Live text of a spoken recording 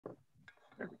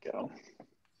go.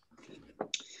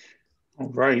 All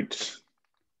right.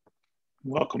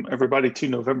 Welcome everybody to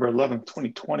November 11th,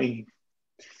 2020.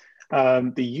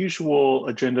 The usual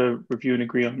agenda, review and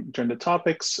agree on agenda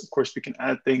topics. Of course, we can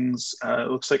add things. It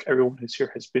looks like everyone who's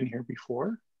here has been here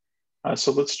before.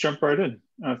 So let's jump right in.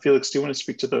 Felix, do you want to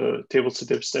speak to the tables to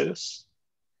div status?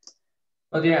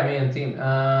 Oh yeah, me and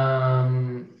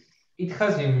Tim. It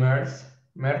has been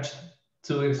merged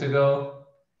 2 weeks ago.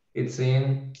 It's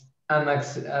in, and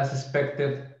as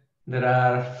expected, there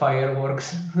are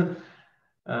fireworks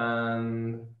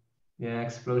and yeah,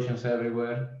 explosions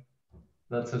everywhere.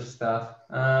 Lots of stuff.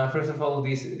 First of all,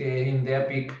 this in the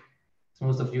Epic, as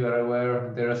most of you are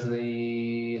aware, there's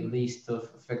the list of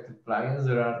affected plugins.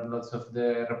 There are lots of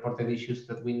the reported issues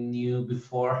that we knew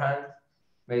beforehand.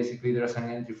 Basically, there's an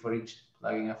entry for each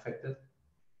plugin affected.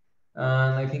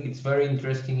 And I think it's very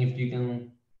interesting if you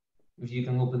can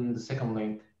open the second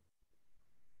link,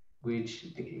 which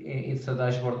it's a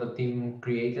dashboard that Tim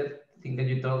created. I think that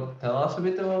you tell us a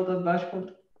bit about that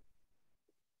dashboard.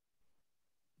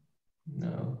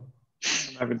 No.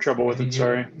 I'm having trouble with it,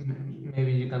 sorry.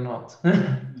 Maybe you cannot.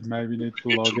 Maybe need to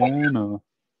log in or...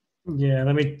 Yeah,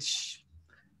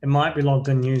 it might be logged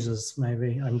in users,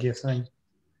 maybe, I'm guessing.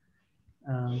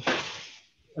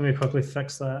 Let me quickly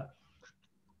fix that.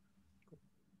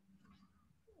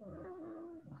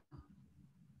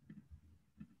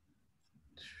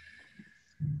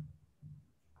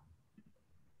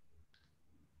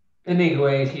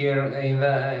 Anyway, here in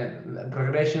the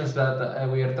regressions that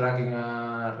we are tracking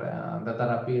that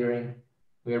are appearing,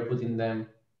 we are putting them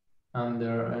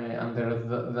under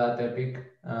that epic,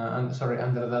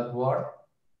 under that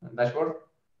dashboard,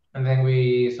 and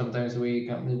then sometimes we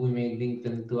may link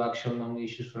them to actual known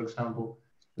issues. For example,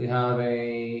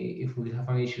 if we have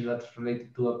an issue that's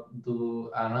related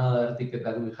to another ticket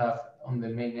that we have on the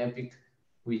main epic,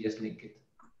 we just link it.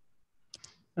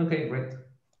 Okay, great.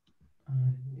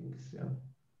 So.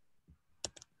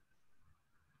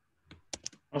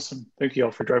 Awesome. Thank you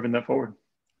all for driving that forward.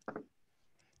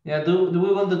 Yeah, do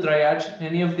we want to triage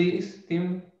any of these,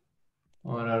 Tim?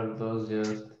 Or are those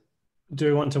just... Do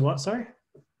we want to what, sorry?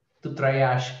 To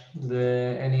triage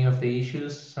any of the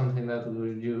issues, something that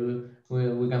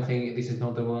we can think this is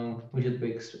not the one we should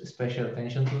pay special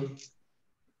attention to?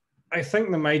 I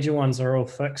think the major ones are all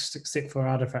fixed except for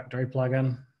Artifactory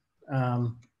plugin.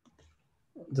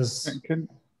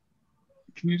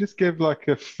 Can you just give like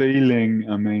a feeling,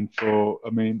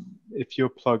 if your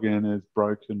plugin is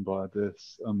broken by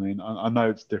this, I know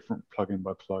it's different plugin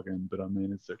by plugin, but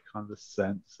is there kind of a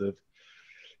sense of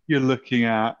you're looking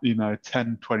at,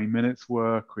 10, 20 minutes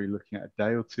work, or you're looking at a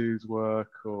day or two's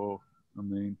work, or, I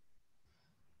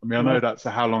know that's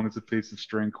a how long is a piece of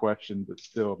string question, but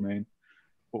still,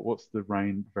 what's the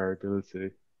range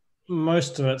variability?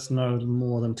 Most of it's no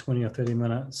more than 20 or 30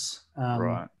 minutes.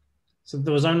 Right. So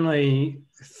there was only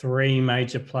 3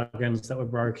 major plugins that were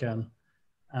broken: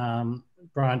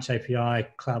 Branch API,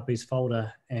 CloudBees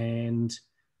folder, and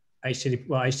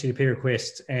HTTP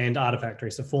request and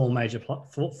Artifactory. So 4 major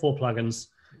four plugins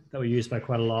that were used by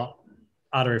quite a lot.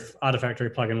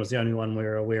 Artifactory plugin was the only one we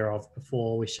were aware of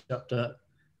before we shipped it,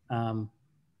 and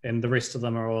the rest of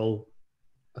them are all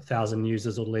 1,000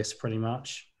 users or less, pretty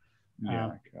much.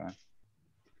 Yeah. Okay.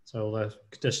 So the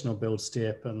conditional build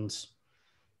step and.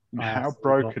 How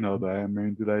broken are they?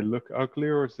 Do they look ugly,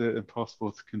 or is it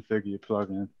impossible to configure your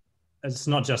plugin? It's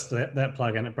not just that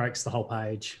plugin; it breaks the whole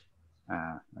page.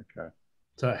 Okay.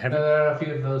 So there are a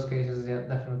few of those cases, yeah,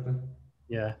 definitely.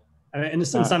 Yeah,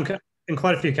 in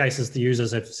quite a few cases, the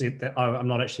users have said that, "Oh, I'm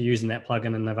not actually using that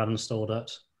plugin," and they've uninstalled it.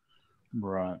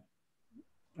 Right.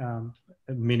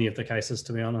 Many of the cases,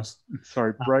 to be honest.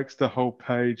 Sorry, breaks the whole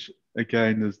page.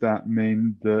 Again, does that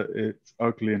mean that it's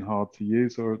ugly and hard to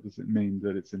use, or does it mean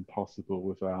that it's impossible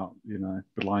without,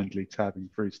 blindly tabbing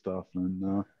through stuff?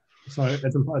 And so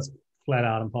it's flat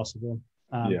out impossible.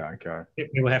 Yeah. Okay.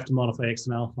 People have to modify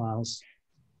XML files.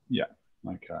 Yeah.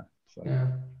 Okay. So. Yeah.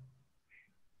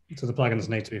 So the plugins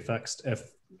need to be fixed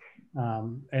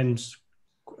and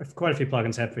if quite a few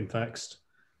plugins have been fixed.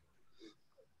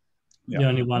 Yeah. The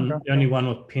only one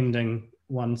with pending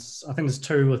ones, I think there's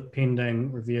 2 with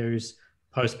pending reviews,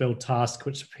 post-build task,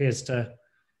 which appears to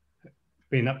have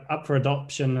been up for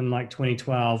adoption in like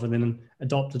 2012 and then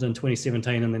adopted in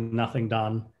 2017 and then nothing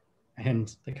done.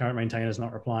 And the current maintainer is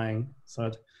not replying. So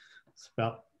it's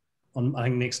about, I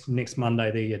think next Monday,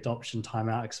 the adoption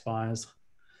timeout expires.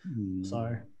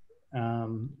 So,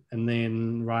 and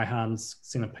then Raihan's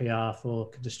sent a PR for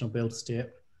conditional build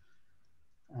step.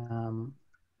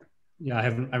 Yeah, I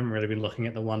haven't really been looking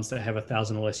at the ones that have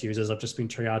 1,000 or less users. I've just been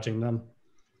triaging them.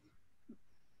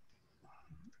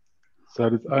 So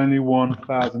there's only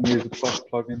 1,000 user plus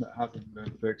plugin that hasn't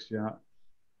been fixed yet.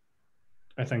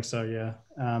 I think so, yeah.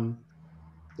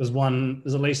 There's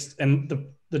at least, and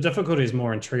the difficulty is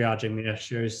more in triaging the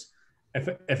issues.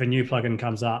 If a new plugin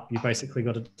comes up, you basically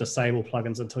got to disable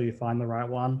plugins until you find the right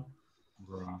one.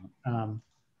 Right.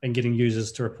 And getting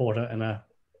users to report it in a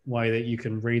way that you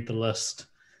can read the list.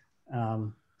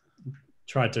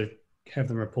 Tried to have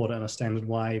them report it in a standard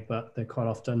way, but they're quite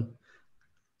often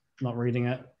not reading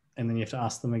it. And then you have to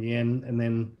ask them again, and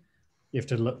then you have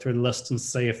to look through the list and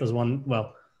see if there's one.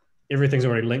 Well, everything's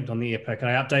already linked on the epic.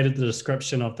 I updated the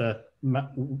description of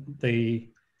the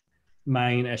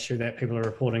main issue that people are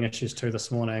reporting issues to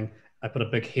this morning. I put a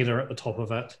big header at the top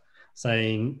of it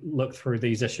saying, look through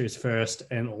these issues first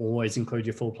and always include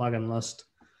your full plugin list.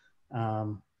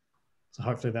 So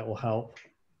hopefully that will help.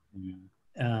 Yeah.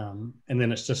 And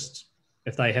then it's just,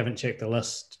 if they haven't checked the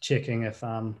list, checking if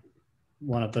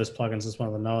one of those plugins is one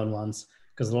of the known ones,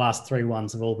 because the last 3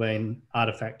 ones have all been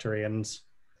Artifactory, and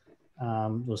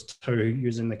there was 2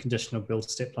 using the conditional build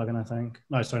step plugin, I think.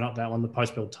 No, sorry, not that one, the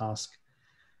post build task.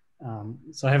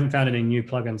 So I haven't found any new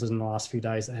plugins in the last few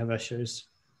days that have issues.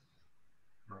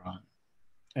 Right.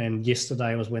 And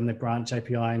yesterday was when the branch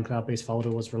API and Cloudbees folder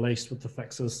was released with the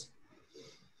fixes.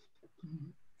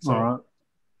 So all right.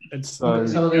 It's so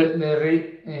sorry,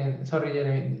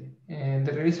 Jeremy.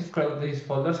 The release of Cloudbees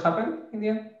folders happened in the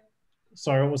end?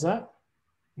 Sorry, what was that?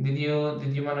 Did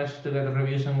you manage to get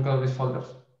reviews on Cloudbees folders?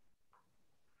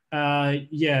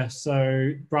 Yeah,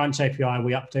 so branch API,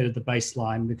 we updated the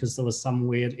baseline because there was some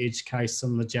weird edge case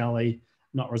in the jelly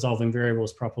not resolving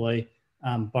variables properly.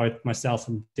 Both myself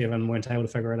and Devin weren't able to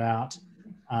figure it out.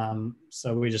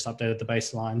 So we just updated the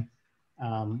baseline.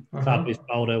 Cloudbees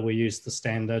folder, we used the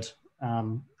standard,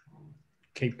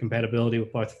 keep compatibility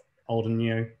with both old and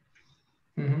new.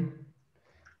 And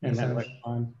that worked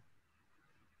fine.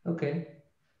 Okay.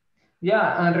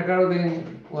 Yeah, and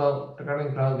regarding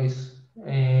Cloudbees,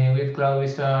 with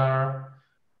Cloudbees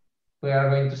we are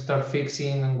going to start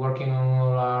fixing and working on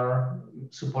all our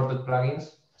supported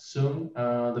plugins soon,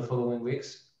 the following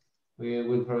weeks. We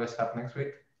will probably start next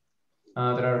week.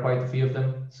 There are quite a few of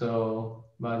them,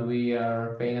 but we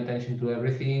are paying attention to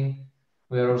everything.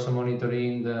 We are also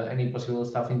monitoring any possible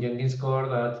stuff in Jenkins core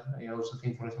that I also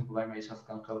think, for example, I myself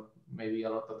can help maybe a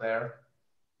lot there.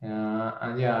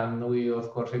 And we, of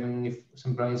course, even if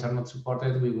some plugins are not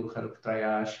supported, we will help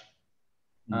triage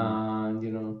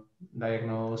and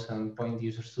diagnose and point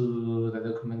users to the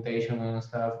documentation and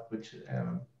stuff, which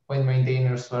point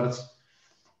maintainers towards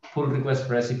pull request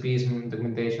recipes and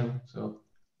documentation. So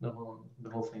the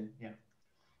whole thing, yeah.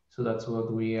 So that's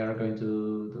what we are going to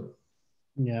do.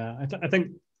 Yeah, I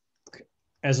think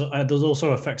as there's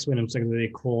also a fix went into the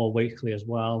core weekly as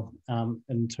well, in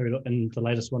the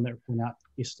latest one that went out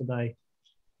yesterday.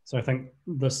 So I think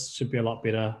this should be a lot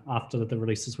better after the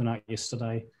releases went out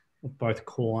yesterday with both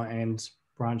core and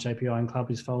branch API and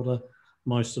Cloudbees folder.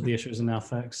 Most of the issues are now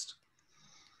fixed.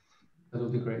 That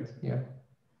would be great, yeah.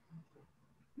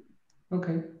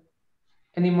 Okay.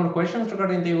 Any more questions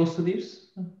regarding tables to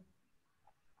divs?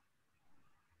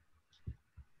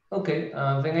 Okay,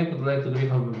 then I would like to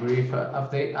give a brief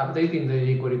update in the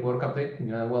jQuery work update.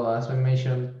 Well, as I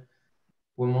mentioned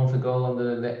 1 month ago on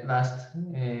the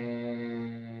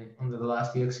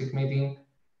last EXIT meeting,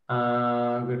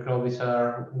 we probably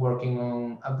are working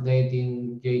on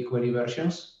updating jQuery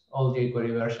versions, all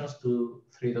jQuery versions to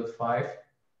 3.5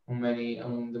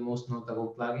 on the most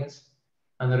notable plugins.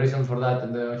 And the reason for that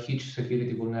are the huge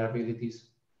security vulnerabilities.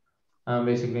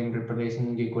 Basically, I'm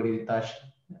replacing jQuery detached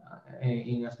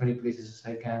in as many places as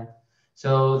I can.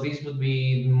 So this was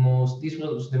the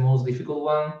most difficult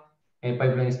one,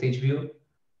 pipeline stage view.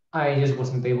 I just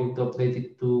wasn't able to update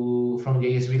it from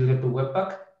JS Builder to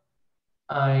Webpack,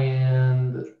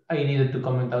 and I needed to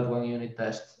comment out 1 unit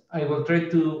test. I will try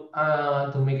to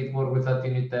make it work with that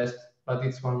unit test, but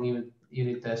it's 1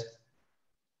 unit test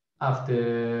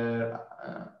after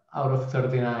out of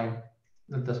 39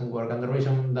 that doesn't work. And the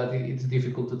reason that it's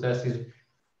difficult to test is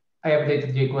I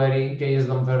updated jQuery, JS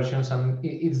DOM versions, and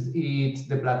it's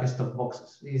the blackest of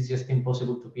boxes. It's just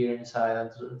impossible to peer inside and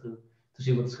to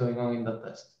see what's going on in that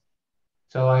test.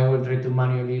 So I will try to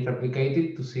manually replicate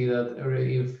it to see that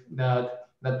if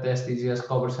that test is just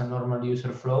covers a normal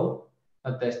user flow.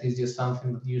 That test is just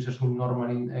something that users will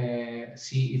normally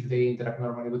see if they interact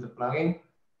normally with the plugin.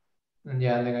 And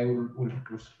yeah, and then I will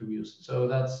recruit reviews. So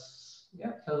that's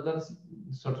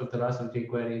sort of the last of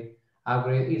jQuery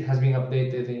upgrade. It has been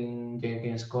updated in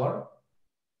Jenkins core,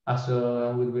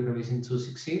 so we'll be releasing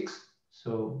 2.6.6.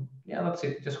 So yeah, that's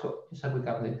it. Just a quick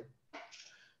update.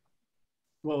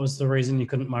 What was the reason you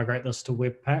couldn't migrate this to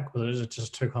Webpack? Was it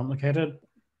just too complicated?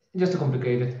 Just too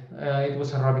complicated. It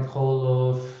was a rabbit hole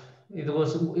of. It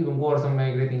was even worse than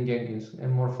migrating Jenkins,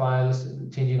 and more files,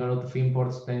 changing a lot of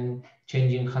imports, then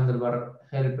changing handlebar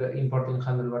help, importing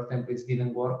handlebar templates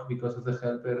didn't work because of the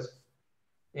helpers.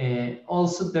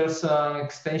 Also, there's an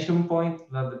extension point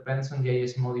that depends on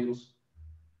JS modules.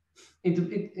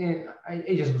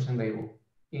 I just wasn't able.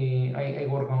 I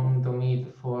worked on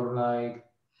it for like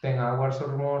 10 hours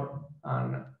or more,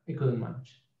 and I couldn't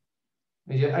manage.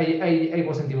 I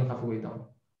wasn't even halfway done.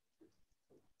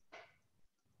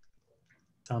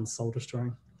 Sounds soul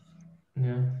destroying.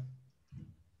 Yeah.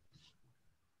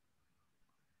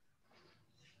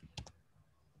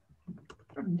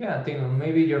 Yeah, Tino,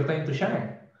 maybe your time to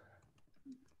shine.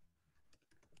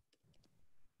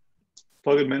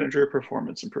 Plugin manager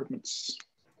performance improvements.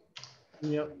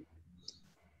 Yep.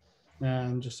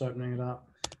 And just opening it up.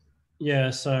 Yeah,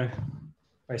 so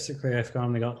basically I've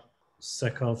finally got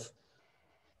sick of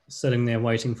sitting there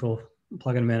waiting for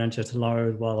plugin manager to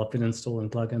load while I've been installing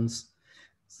plugins.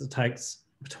 So it takes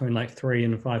between like 3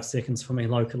 and 5 seconds for me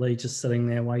locally, just sitting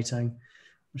there waiting,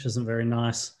 which isn't very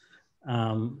nice.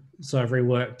 So I've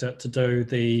reworked it to do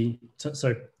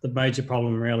so the major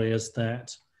problem really is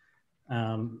that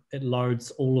it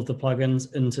loads all of the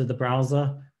plugins into the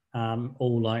browser,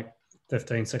 all like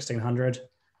 1600,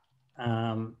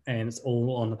 and it's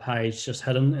all on the page just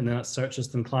hidden, and then it searches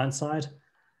them client side.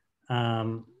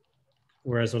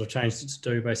 Whereas what I've changed it to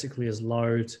do basically is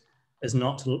to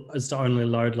only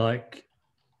load like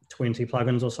 20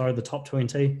 plugins or so, the top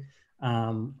 20.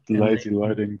 Lazy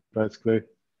loading, basically.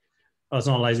 Oh, it's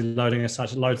not lazy loading as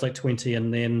such. It loads like 20,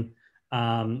 and then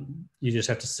you just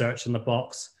have to search in the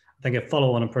box. I think a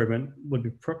follow-on improvement would be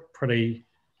pretty,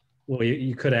 well,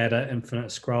 you could add an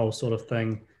infinite scroll sort of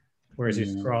thing, whereas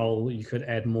you scroll, you could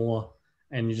add more,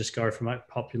 and you just go from like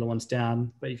popular ones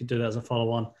down, but you could do that as a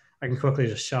follow-on. I can quickly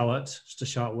just show it,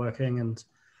 working, and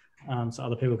so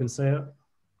other people can see it.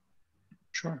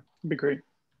 Sure, that'd be great.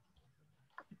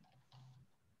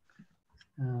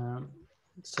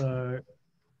 So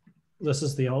this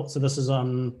is the alt. So this is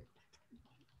on,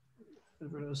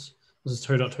 whatever it is. This is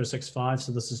 2.265.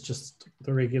 So this is just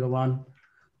the regular one.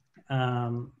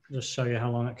 Just show you how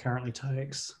long it currently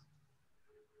takes.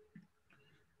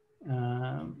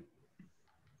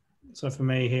 So for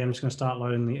me here, I'm just going to start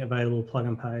loading the available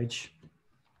plugin page.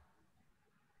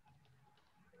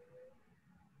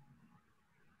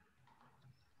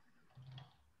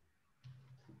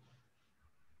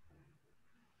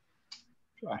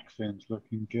 Accent's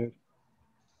looking good.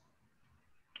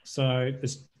 So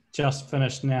it's just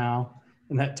finished now,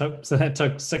 and that took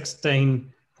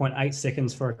 16.8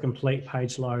 seconds for a complete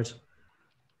page load.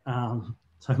 So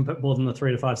a bit more than the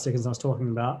 3 to 5 seconds I was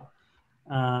talking about.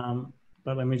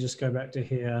 But let me just go back to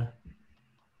here.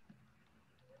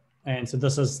 And so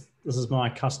this is my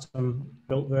custom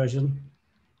built version.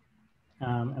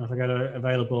 And if I go to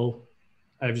available,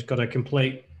 I've just got a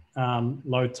complete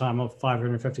load time of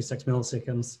 556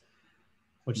 milliseconds,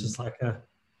 which is like a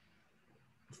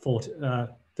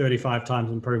 35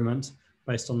 times improvement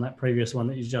based on that previous one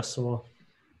that you just saw.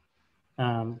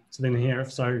 So then here,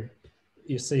 so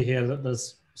you see here that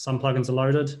there's some plugins are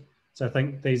loaded. So I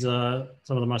think these are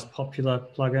some of the most popular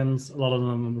plugins. A lot of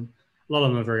them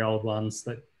are very old ones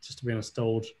that just have been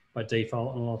installed by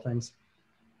default and a lot of things.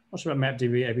 Not sure about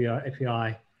MapDB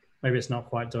API. Maybe it's not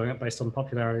quite doing it based on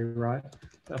popularity, right?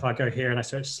 But if I go here and I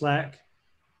search Slack,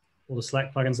 all the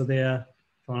Slack plugins are there.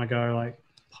 If I want to go like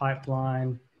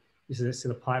pipeline, you see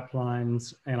the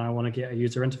pipelines, and I want to get a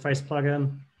user interface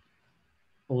plugin.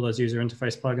 All those user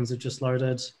interface plugins are just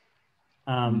loaded.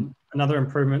 Another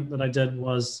improvement that I did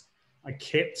was I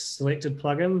kept selected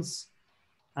plugins.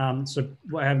 So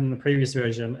what happened in the previous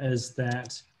version is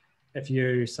that if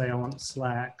you say I want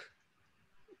Slack,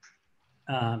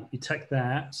 you tick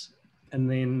that, and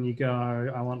then you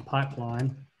go, I want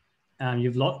pipeline.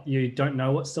 You don't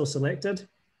know what's still selected.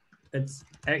 It's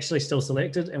actually still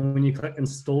selected, and when you click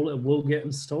install, it will get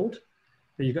installed.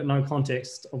 But you've got no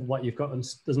context of what you've got.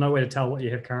 There's no way to tell what you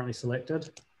have currently selected.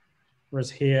 Whereas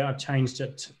here, I've changed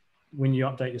it. When you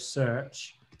update your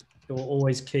search, it will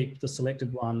always keep the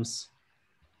selected ones.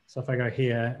 So if I go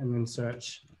here and then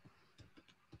search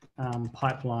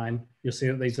pipeline, you'll see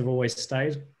that these have always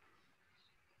stayed.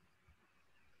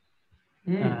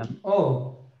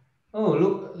 Oh,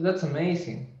 look, that's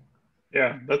amazing.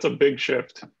 Yeah, that's a big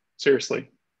shift. Seriously,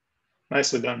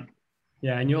 nicely done.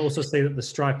 Yeah, and you also see that the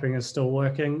striping is still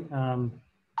working.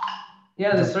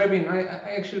 Yeah, the striping, I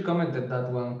actually commented that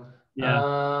one.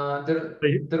 Yeah.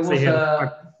 There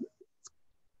was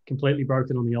completely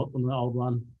broken on the old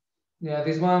one. Yeah,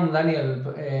 this one Daniel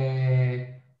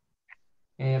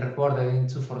reported in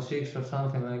 246 or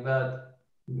something like that,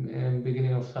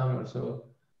 beginning of summer. So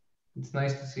it's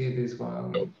nice to see this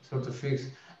one sort of fixed.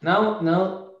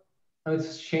 Now it's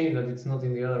a shame that it's not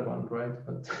in the other one, right?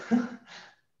 But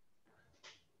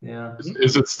yeah.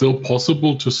 Is it still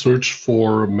possible to search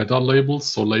for meta labels,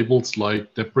 so labels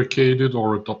like deprecated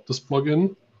or adopt this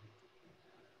plugin?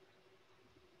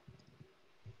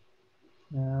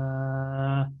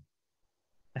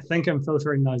 I think I'm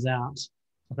filtering those out.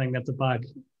 I think that's a bug.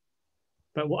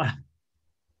 But what?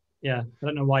 Yeah, I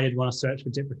don't know why you'd want to search for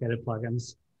deprecated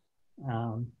plugins.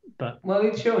 But well,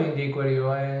 it's showing jQuery.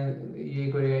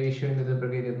 jQuery is showing the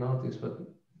deprecated notice, but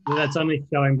that's only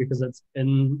showing because it's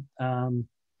in.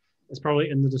 It's probably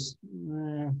in the.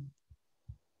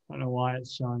 I don't know why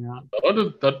it's showing up. Oh,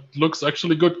 that looks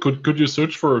actually good. Could you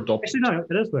search for adopt? Actually, no,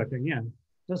 it is working. Yeah,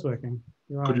 it is working.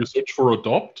 You're right. Could you search for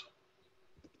adopt?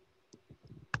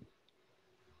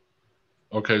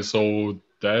 Okay, so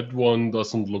that one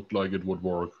doesn't look like it would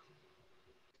work.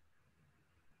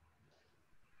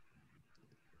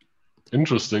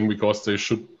 Interesting, because they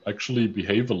should actually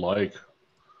behave alike.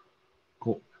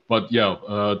 Cool. But yeah,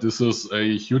 this is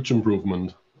a huge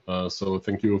improvement. So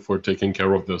thank you for taking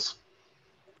care of this.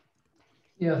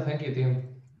 yeah, thank you, Tim.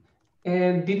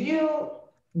 And did you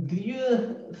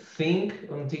think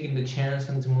on taking the chance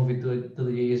and to move it to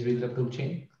the JS Builder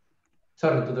toolchain?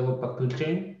 Sorry, to the Webpack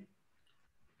toolchain?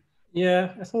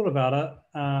 Yeah, I thought about it.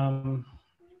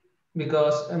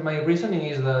 Because my reasoning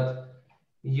is that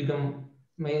you can,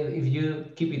 if you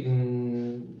keep it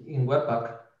in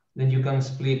Webpack, then you can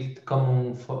split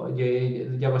common for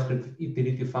JavaScript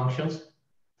iterative functions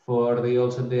for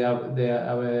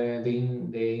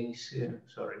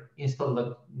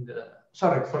install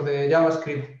for the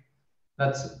JavaScript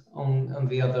that's on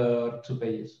the other 2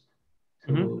 pages.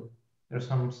 So there's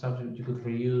some stuff that you could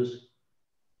reuse.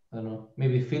 I don't know,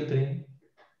 maybe filtering,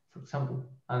 for example,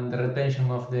 and the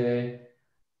retention of the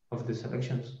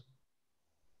selections.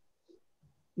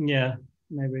 Yeah,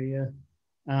 maybe. Yeah.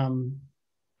 What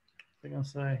was I gonna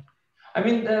say? I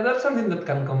mean, that's something that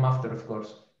can come after, of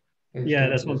course. Yeah,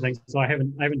 that's one thing. So I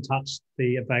haven't touched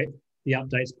the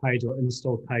updates page or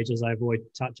installed pages. I avoid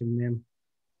touching them.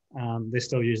 They're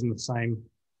still using the same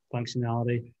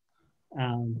functionality.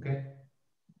 Okay.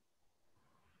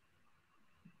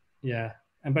 Yeah,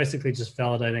 and basically just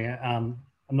validating it. I'm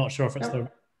not sure if it's the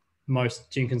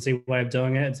most Jenkinsy way of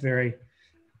doing it. It's very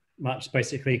much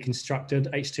basically constructed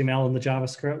HTML in the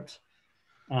JavaScript.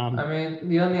 I mean,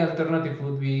 the only alternative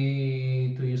would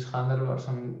be to use handlebars,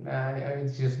 and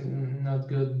it's just not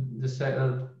good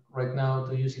decided right now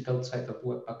to use it outside of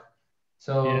Webpack.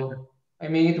 So, yeah. I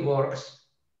mean, it works.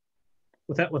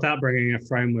 Without bringing a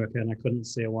framework in, I couldn't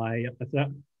see a way.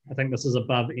 I think this is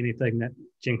above anything that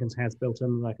Jenkins has built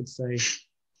in that I could see.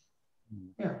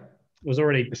 Yeah. It was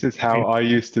already. This is how I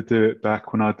used to do it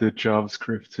back when I did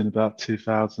JavaScript in about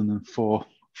 2004,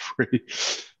 3.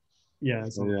 Yeah.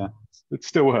 So yeah, it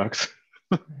still works.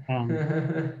 It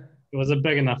was a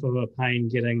big enough of a pain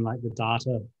getting like the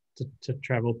data to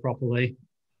travel properly,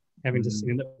 having to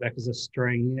send it back as a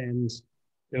string and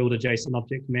build a JSON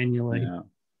object manually. Yeah.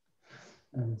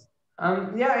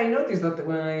 Yeah, I noticed that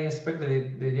when I inspected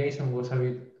it, the JSON was a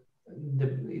bit,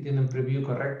 it didn't preview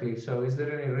correctly. So is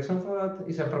there any reason for that?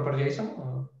 Is it a proper JSON?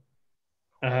 Or?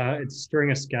 It's string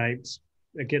escaped.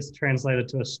 It gets translated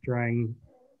to a string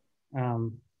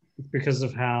because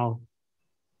of how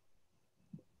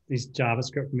these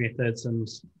JavaScript methods and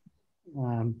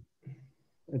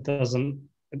it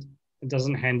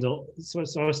doesn't handle. So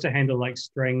it's supposed to handle like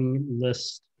string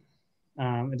list.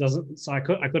 It doesn't. So I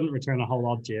couldn't return a whole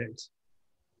object,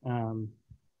 and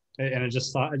it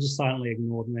just silently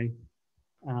ignored me.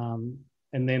 And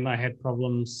then I had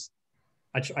problems.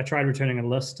 I tried returning a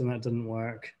list and that didn't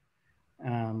work.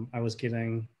 I was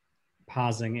getting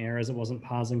parsing errors. It wasn't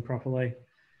parsing properly.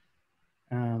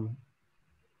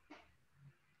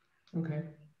 Okay.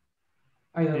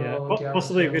 I don't know.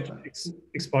 Possibly I could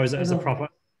expose it as a proper.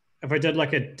 If I did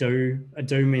like a do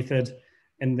method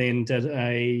and then did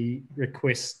a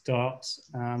request dot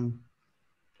and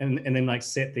then like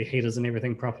set the headers and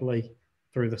everything properly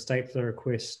through the state for the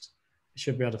request, I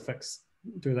should be able to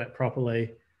do that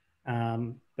properly.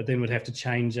 But then would have to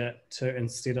change it to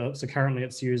instead of, so currently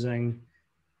it's using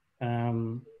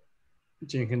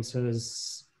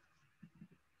Jenkins's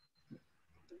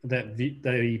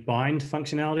the bind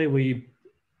functionality where you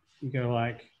go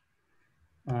like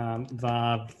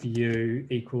var view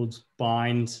equals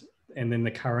bind and then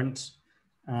the current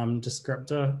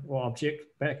descriptor or object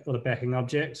or the backing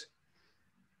object,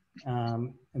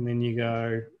 and then you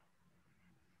go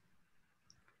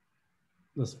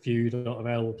this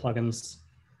view.available plugins.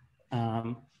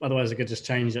 Otherwise, I could just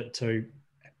change it to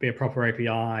be a proper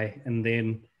API and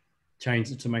then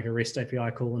change it to make a REST API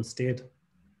call instead.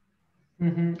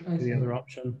 The other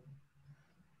option.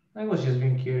 I was just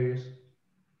being curious.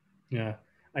 Yeah,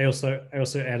 I also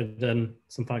added in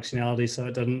some functionality so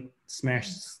it didn't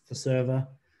smash the server.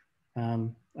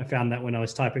 I found that when I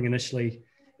was typing initially,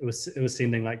 it was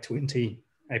sending like 20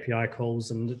 API calls,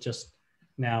 and it just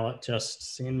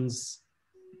sends.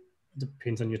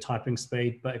 Depends on your typing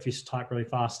speed, but if you type really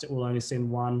fast, it will only send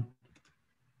one.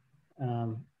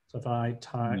 So if I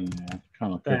type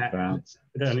kind of that, bounce.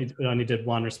 it only did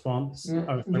one response.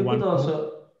 Yeah, you could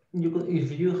also,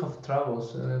 if you have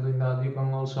troubles doing that, you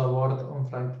can also abort on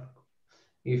flight.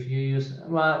 If you use,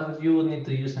 well, you would need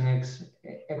to use an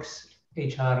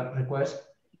XHR request.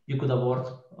 You could abort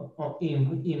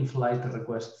in-flight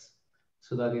requests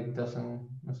so that it doesn't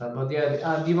mess up. But yeah,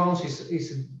 debounce is at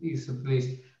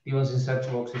least debounce in search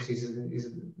boxes is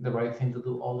the right thing to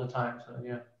do all the time. So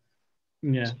yeah.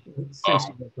 Yeah, it seems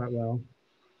to work quite well.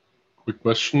 Quick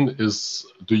question is,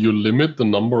 do you limit the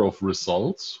number of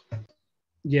results?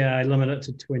 Yeah, I limit it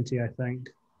to 20, I think.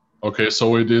 Okay,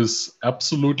 so it is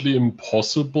absolutely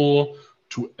impossible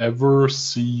to ever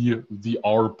see the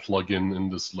R plugin in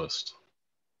this list.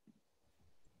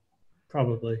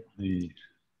 Probably.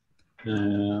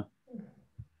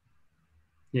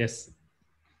 Yes.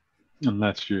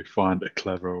 Unless you find a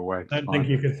clever way. I don't think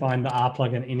you could find the R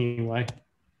plugin anyway.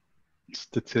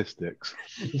 Statistics.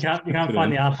 You can't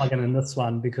find the R plugin in this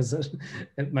one because it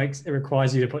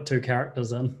requires you to put 2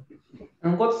 characters in.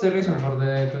 And what's the reason for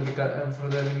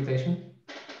the limitation?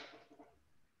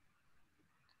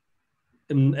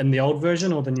 In the old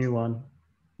version or the new one?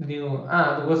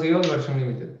 Was the old version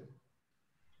limited?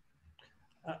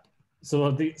 So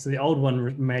the old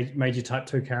one made you type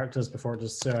 2 characters before it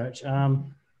does search.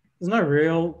 There's no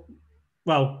real,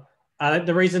 well,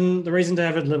 the reason to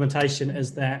have a limitation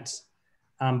is that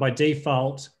by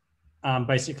default,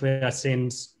 basically I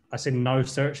send no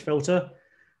search filter,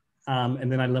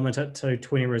 and then I limit it to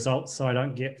 20 results, so I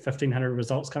don't get 1,500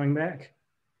 results coming back.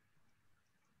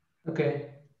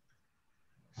 Okay.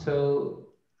 So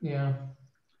yeah.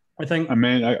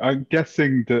 I'm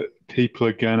guessing that people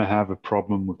are going to have a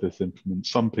problem with this implement.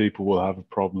 Some people will have a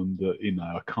problem that,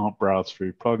 I can't browse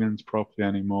through plugins properly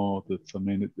anymore.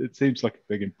 It seems like a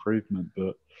big improvement,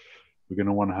 but we're going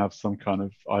to want to have some kind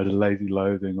of either lazy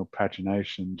loading or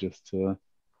pagination just to...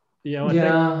 Yeah, I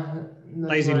think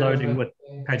lazy loading with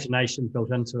pagination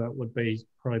built into it would be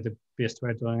probably the best way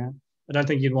of doing it. I don't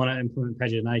think you'd want to implement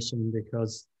pagination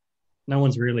because no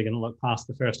one's really going to look past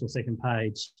the first or second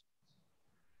page.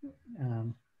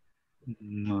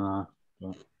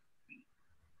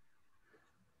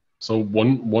 So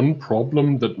one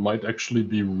problem that might actually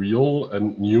be real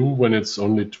and new when it's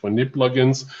only 20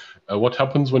 plugins, what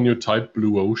happens when you type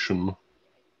Blue Ocean?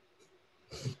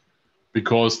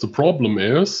 Because the problem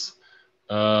is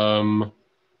the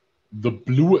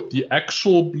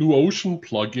actual Blue Ocean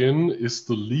plugin is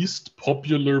the least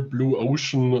popular Blue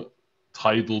Ocean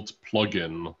titled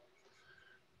plugin,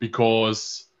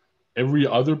 because every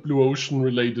other Blue Ocean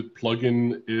related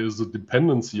plugin is a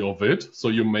dependency of it. So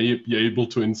you may be able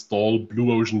to install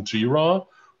Blue Ocean Jira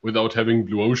without having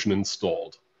Blue Ocean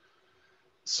installed.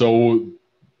 So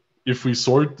if we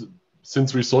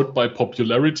since we sort by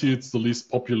popularity, it's the least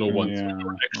popular one. So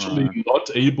you're actually not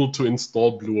able to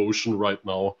install Blue Ocean right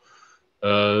now,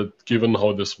 given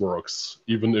how this works.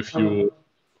 Even if you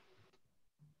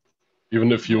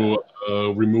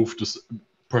remove this,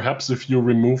 perhaps if you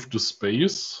remove the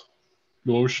space,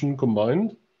 Blue Ocean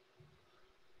combined,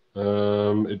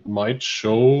 it might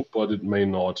show, but it may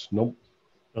not. Nope.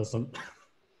 Doesn't.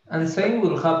 And same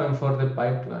will happen for the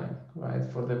pipeline, right?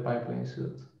 For the pipeline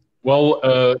suite. Well,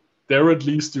 there at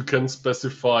least you can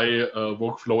specify a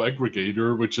workflow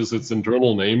aggregator, which is its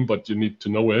internal name, but you need to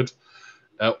know it.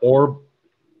 Or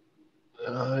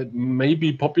it may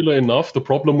be popular enough. The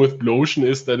problem with Blue Ocean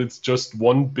is that it's just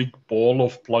one big ball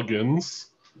of plugins.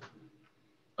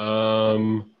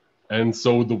 And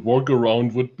so the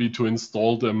workaround would be to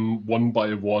install them one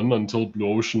by one until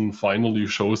Blue Ocean finally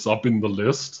shows up in the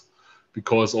list,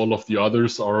 because all of the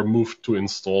others are moved to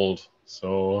installed.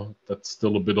 So that's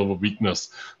still a bit of a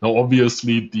weakness. Now,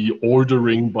 obviously, the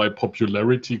ordering by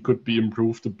popularity could be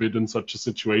improved a bit in such a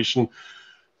situation,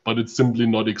 but it's simply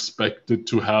not expected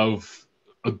to have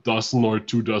a dozen or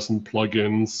 2 dozen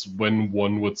plugins when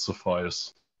one would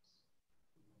suffice.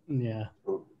 Yeah,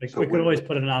 we could always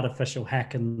put an artificial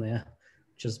hack in there,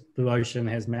 which is Blue Ocean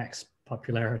has max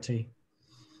popularity.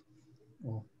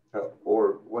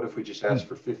 Or what if we just ask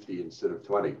for 50 instead of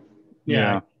 20?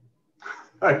 Yeah.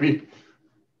 I mean,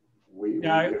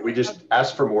 We just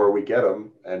ask for more, we get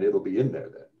them, and it'll be in there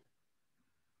then.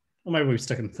 Or maybe we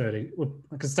stick in 30.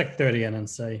 I could stick 30 in and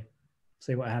see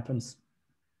what happens.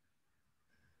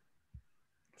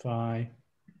 I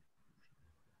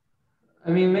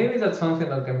mean, maybe that's something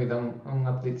that can be done on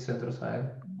Update Center side.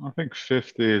 I think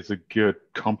 50 is a good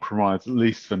compromise, at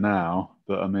least for now.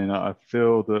 But I mean, I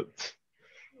feel that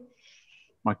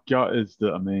my gut is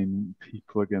that, I mean,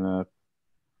 people are going to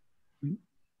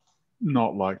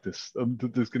not like this.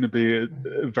 There's going to be a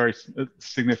very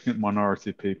significant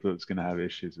minority of people that's going to have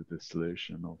issues with this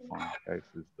solution or find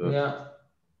cases that... Yeah,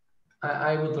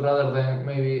 I would rather than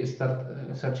maybe start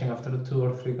searching after 2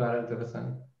 or 3 characters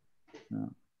then. Yeah.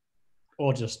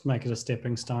 Or just make it a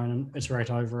stepping stone and iterate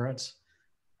over it.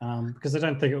 Because I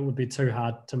don't think it would be too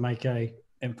hard to make a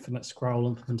infinite scroll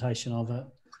implementation of it,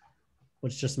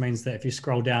 which just means that if you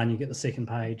scroll down, you get the second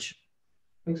page.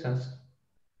 Makes sense.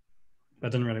 I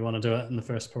didn't really want to do it in the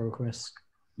first pull request.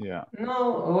 Yeah.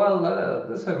 No, well,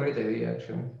 that's a great idea,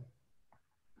 actually.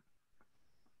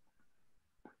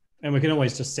 And we can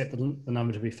always just set the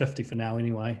number to be 50 for now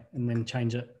anyway, and then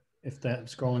change it if that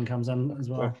scrolling comes in as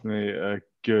well. Definitely a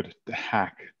good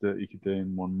hack that you could do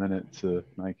in 1 minute to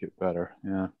make it better.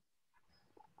 Yeah.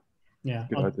 Yeah,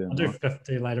 Good idea, I'll do Mark.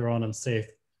 50 later on and see if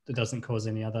it doesn't cause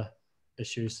any other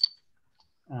issues.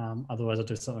 Otherwise, I'll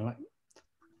do something like,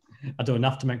 I'll do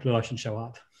enough to make Blue Ocean show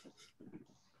up.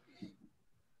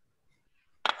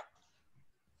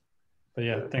 But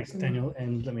yeah, thanks, Daniel.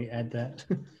 And let me add that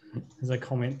as a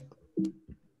comment.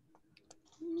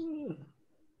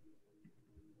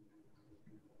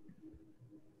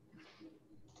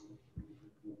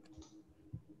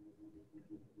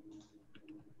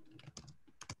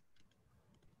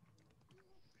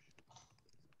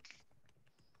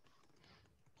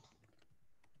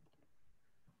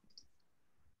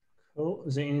 Cool.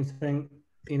 Is there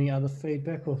any other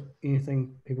feedback or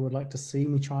anything people would like to see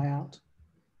me try out?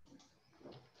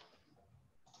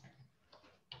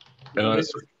 And I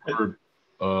search for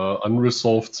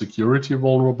unresolved security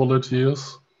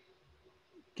vulnerabilities.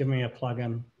 Give me a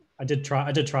plugin. I did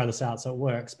try this out, so it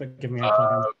works. But give me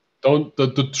a plugin.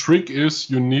 The trick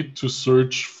is you need to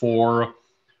search for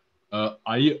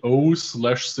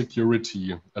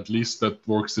IO/security. At least that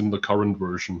works in the current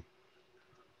version.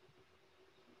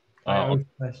 That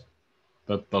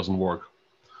doesn't work.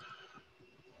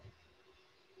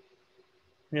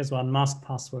 Here's one, mask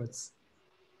passwords.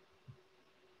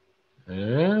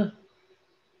 Yeah.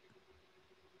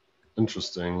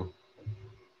 Interesting.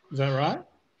 Is that right?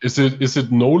 Is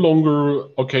it no longer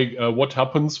okay? What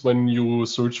happens when you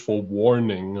search for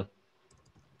warning?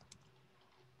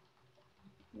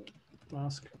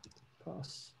 Mask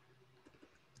pass.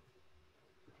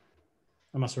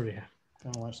 I must already have.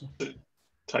 Don't know why it's not.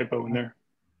 Typo in there.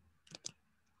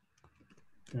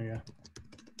 There you go.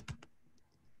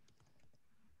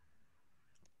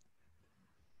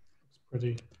 It's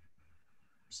pretty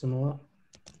similar.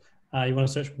 You want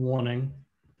to search warning?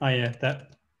 Oh yeah,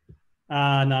 that.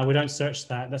 No, we don't search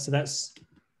that. So that's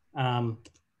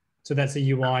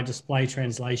a UI display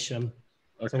translation.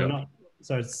 Okay. So we're not.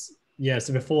 So it's yeah.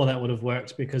 So before that would have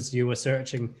worked because you were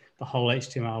searching the whole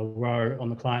HTML row on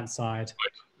the client side.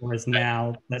 Right. Whereas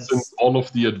now, since all of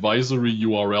the advisory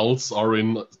URLs are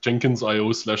in Jenkins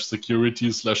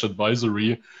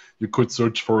IO/security/advisory, you could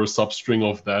search for a substring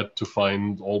of that to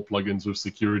find all plugins with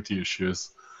security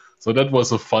issues. So that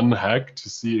was a fun hack to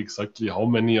see exactly how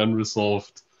many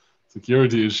unresolved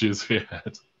security issues we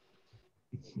had.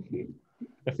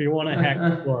 If you want to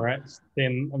hack for it,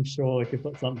 then I'm sure we could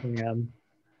put something in.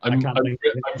 I'm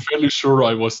fairly sure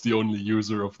I was the only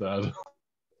user of that.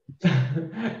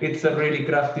 It's a really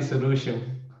crafty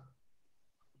solution.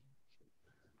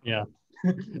 Yeah.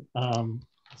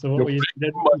 So what we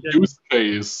did my use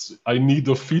case. I need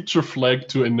a feature flag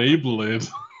to enable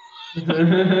it.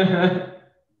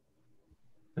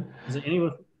 Is it any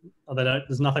with? Oh,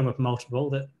 there's nothing with multiple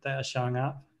that are showing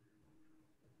up.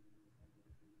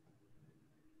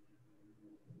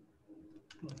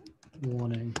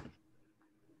 Warning.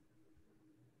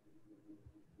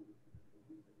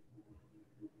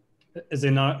 Is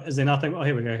there nothing? Oh,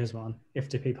 here we go. Here's one.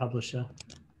 FTP publisher.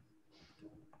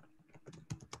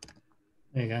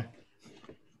 There you go.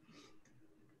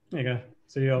 There you go.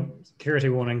 So your security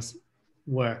warnings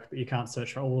work, but you can't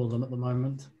search for all of them at the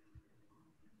moment.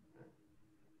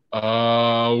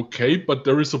 Okay, but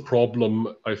there is a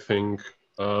problem, I think,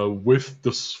 with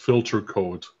this filter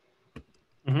code.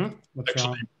 Mm-hmm.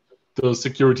 Actually, the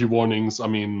security warnings, I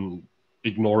mean,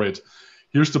 ignore it.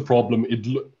 Here's the problem.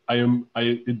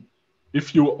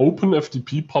 If you open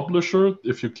FTP Publisher,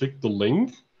 if you click the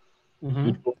link,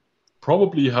 mm-hmm.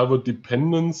 probably have a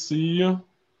dependency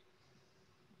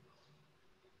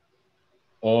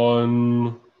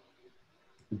on,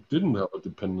 it didn't have a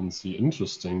dependency,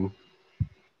 interesting.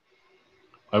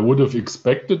 I would have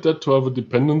expected that to have a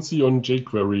dependency on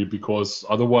jQuery, because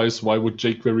otherwise why would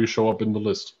jQuery show up in the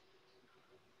list?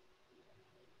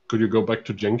 Could you go back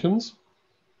to Jenkins?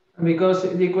 Because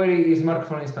jQuery is marked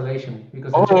for installation.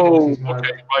 Because oh, is marked.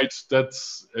 okay, right.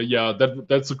 That's yeah,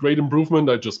 that's a great improvement.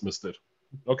 I just missed it.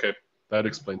 Okay, that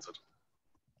explains it.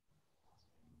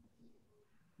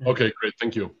 Yeah. Okay, great.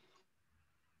 Thank you.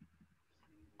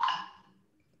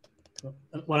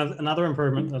 Another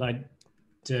improvement that I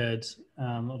did,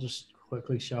 I'll just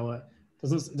quickly show it.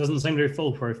 Doesn't seem to be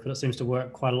foolproof, but it seems to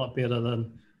work quite a lot better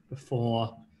than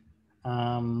before.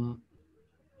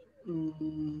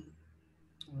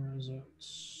 Where is it?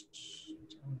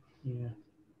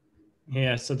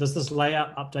 Yeah. So there's this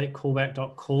layout update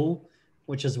callback.cool,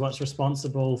 which is what's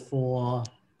responsible for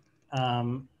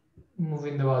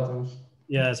moving the buttons.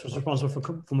 Yeah, it's responsible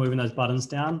for moving those buttons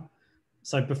down.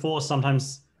 So before,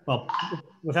 sometimes, well,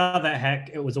 without that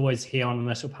hack, it was always here on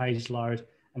initial page load.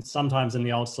 And sometimes in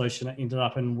the old solution, it ended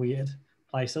up in weird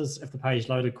places if the page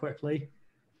loaded quickly.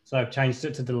 So I've changed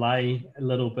it to delay a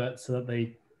little bit so that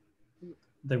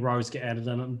the rows get added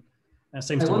in. And it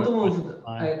seems to work.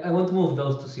 I want to move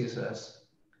those to CSS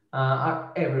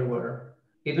everywhere.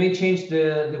 It may change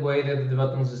the way that the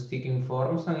buttons stick in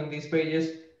forms and in these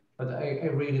pages, but I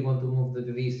really want to move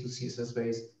these to CSS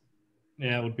based.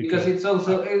 Yeah, it would be because good. it's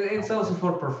also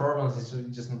for performance. It's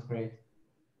just not great.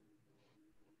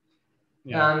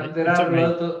 Yeah, and there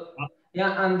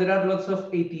are lots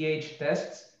of ATH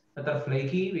tests that are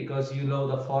flaky because you load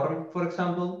a form, for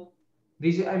example.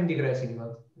 I'm digressing,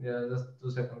 but yeah, just 2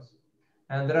 seconds.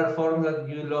 And there are forms that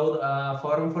you load a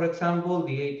form, for example,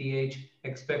 the ATH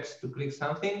expects to click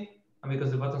something, and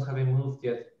because the buttons haven't moved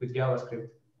yet with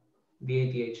JavaScript, the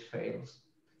ATH fails.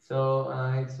 So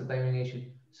it's a timing issue.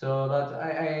 So that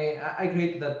I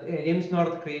created that. James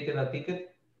Nord created a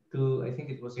ticket to, I think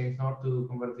it was James Nord, to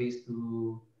convert these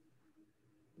to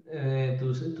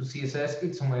CSS.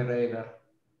 It's on my radar,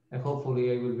 and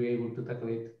hopefully I will be able to tackle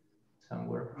it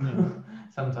somewhere,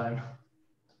 sometime.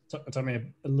 It took me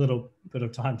a little bit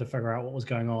of time to figure out what was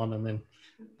going on, and then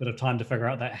a bit of time to figure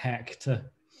out that hack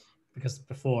because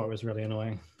before it was really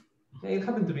annoying. Yeah, it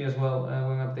happened to me as well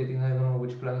when updating, I don't know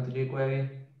which plugin to jQuery.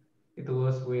 It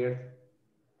was weird.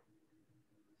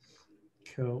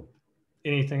 Cool.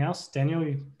 Anything else? Daniel,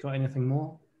 you got anything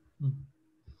more?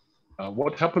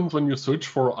 What happens when you search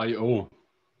for I/O?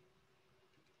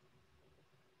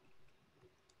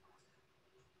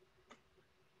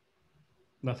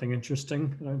 Nothing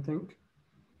interesting, I don't think.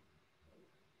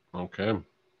 Okay,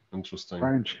 interesting.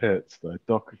 Strange hits though.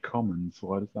 Docker Commons.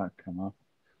 Why does that come up?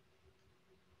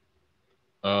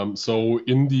 So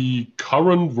in the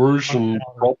current version, the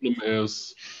problem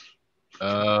is,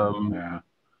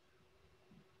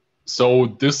 so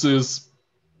this is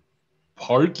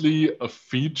partly a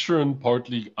feature and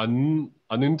partly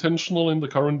unintentional in the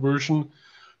current version.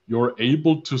 You're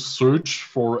able to search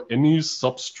for any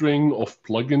substring of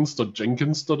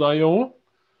plugins.jenkins.io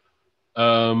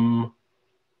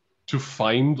to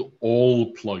find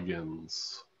all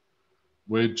plugins,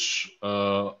 which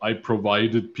I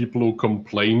provided people who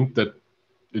complained that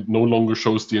it no longer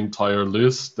shows the entire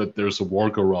list, that there's a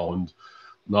workaround.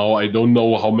 Now, I don't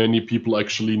know how many people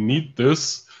actually need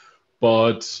this,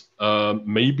 but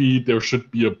maybe there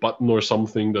should be a button or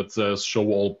something that says show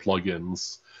all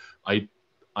plugins.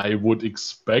 I would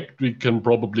expect we can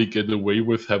probably get away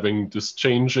with having this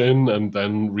change in and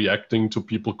then reacting to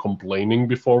people complaining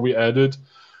before we add it.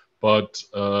 But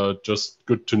just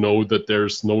good to know that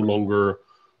there's no longer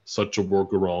such a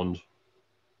workaround.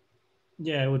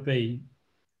 Yeah, it would be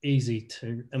easy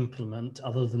to implement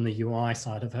other than the UI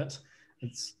side of it.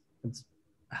 It's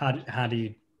how do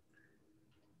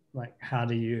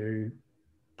you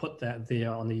put that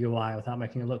there on the UI without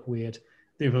making it look weird?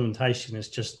 The implementation is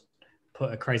just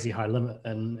put a crazy high limit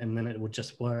in, and then it would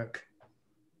just work.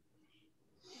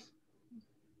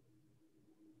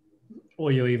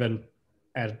 Or you even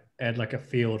add like a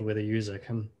field where the user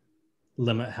can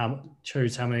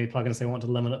choose how many plugins they want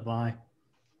to limit it by.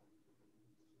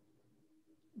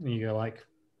 And you go like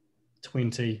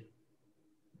 20,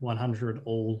 100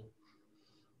 all.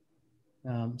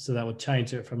 So that would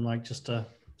change it from like just a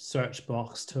search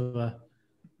box to a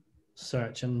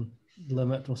search and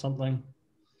limit or something.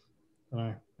 I don't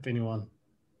know if anyone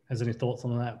has any thoughts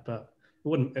on that, but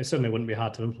it certainly wouldn't be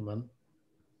hard to implement.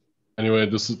 Anyway,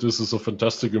 this is a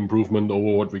fantastic improvement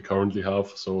over what we currently have.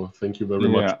 So thank you very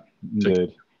much.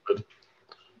 Indeed.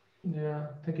 Yeah,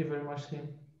 thank you very much, Tim.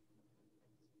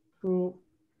 Cool.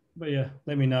 But yeah,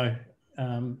 let me know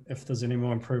if there's any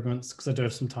more improvements, because I do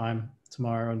have some time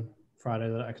tomorrow and Friday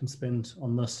that I can spend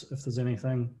on this if there's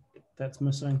anything that's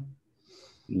missing.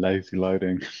 Lazy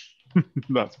loading.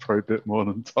 That's probably a bit more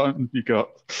than time you got.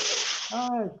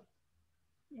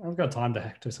 I've got time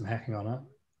to do some hacking on it.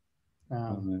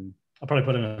 I'll probably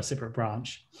put it in a separate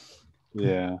branch.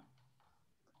 Yeah.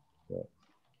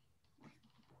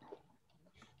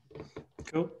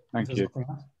 Cool. Thank you.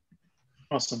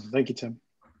 Awesome. Thank you, Tim.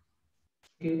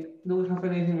 Okay. Do we have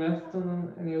anything left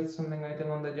on any outstanding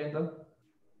item on the agenda?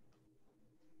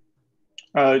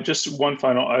 Just one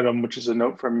final item, which is a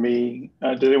note from me.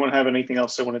 Did anyone have anything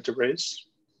else they wanted to raise?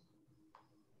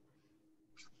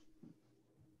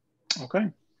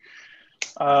 Okay.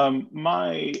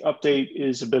 My update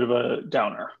is a bit of a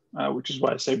downer, which is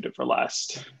why I saved it for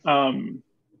last.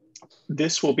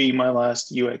 This will be my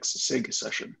last UX SIG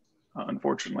session,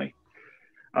 unfortunately.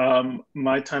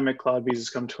 My time at CloudBees has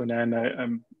come to an end.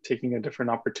 I'm taking a different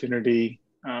opportunity.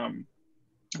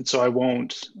 And so I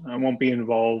won't be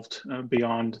involved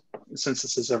beyond, since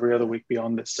this is every other week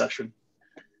beyond this session.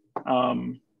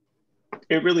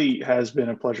 It really has been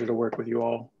a pleasure to work with you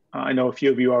all. I know a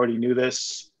few of you already knew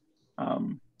this.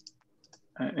 And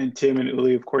Tim and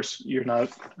Uli, of course, you're not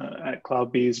at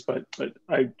CloudBees, but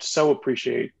I so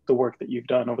appreciate the work that you've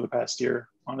done over the past year,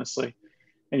 honestly,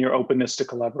 and your openness to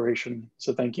collaboration.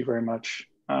 So thank you very much.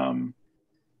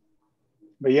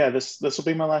 But yeah, this will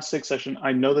be my last SIG session.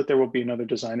 I know that there will be another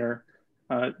designer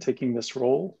taking this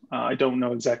role. I don't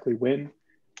know exactly when,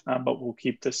 but we'll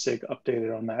keep the SIG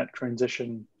updated on that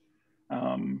transition.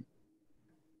 Yeah,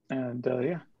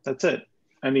 that's it.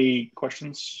 Any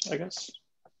questions, I guess?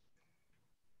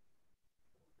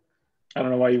 I don't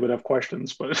know why you would have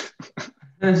questions, but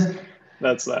that's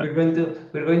that. We're going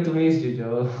to miss you,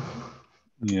 Joe.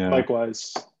 Yeah.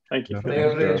 Likewise. Thank you. They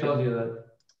already told you that.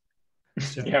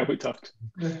 Yeah, we talked.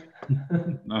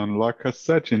 And like I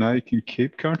said, you know, you can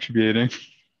keep contributing.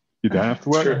 You don't have to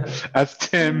work, as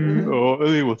Tim or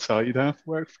Uli will tell you, you don't have to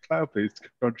work for CloudBees to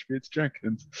contribute to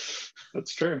Jenkins.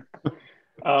 That's true.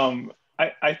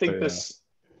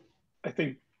 I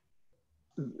think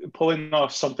pulling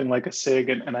off something like a SIG,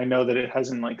 and I know that it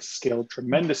hasn't like scaled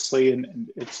tremendously and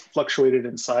it's fluctuated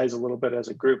in size a little bit as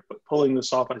a group, but pulling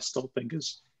this off, I still think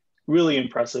is really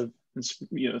impressive. It's,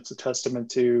 you know, it's a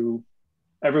testament to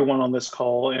everyone on this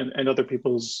call and other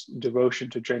people's devotion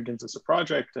to Jenkins as a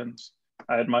project, and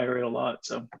I admire it a lot.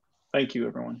 So thank you,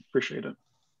 everyone. Appreciate it.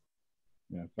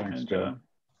 Yeah, thanks, and, Joe.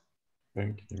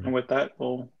 Thank you. And with that,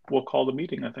 we'll call the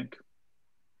meeting, I think.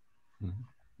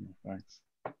 Thanks.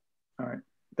 All right.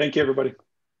 Thank you, everybody.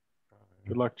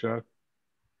 Good luck, Joe.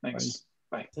 Thanks.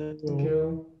 Bye. Thank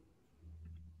you.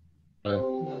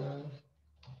 Bye.